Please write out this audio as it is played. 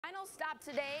final stop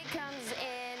today comes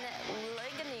in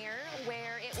Ligonier,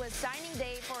 where it was signing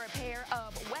day for a pair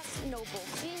of West Noble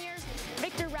seniors,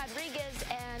 Victor Rodriguez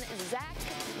and Zach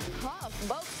Huff,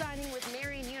 both signing with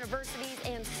Marian University's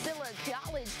Ancilla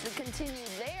College to continue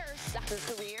their soccer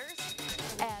careers.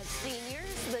 As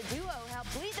seniors, the duo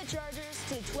helped lead the Chargers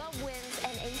to 12 wins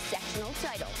and a sectional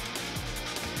title.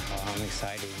 I'm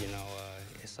excited.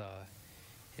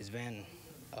 It's been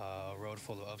a road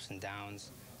full of ups and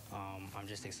downs. I'm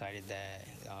just excited that,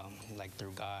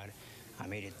 through God, I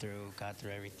made it through, got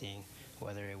through everything,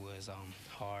 whether it was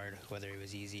hard, whether it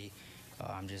was easy.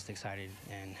 I'm just excited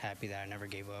and happy that I never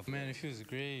gave up. Man, it feels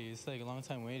great. It's like a long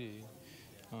time waited.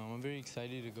 I'm very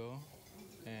excited to go,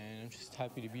 and I'm just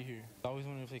happy to be here. I always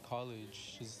wanted to play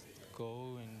college, just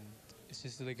go, and it's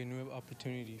just like a new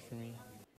opportunity for me.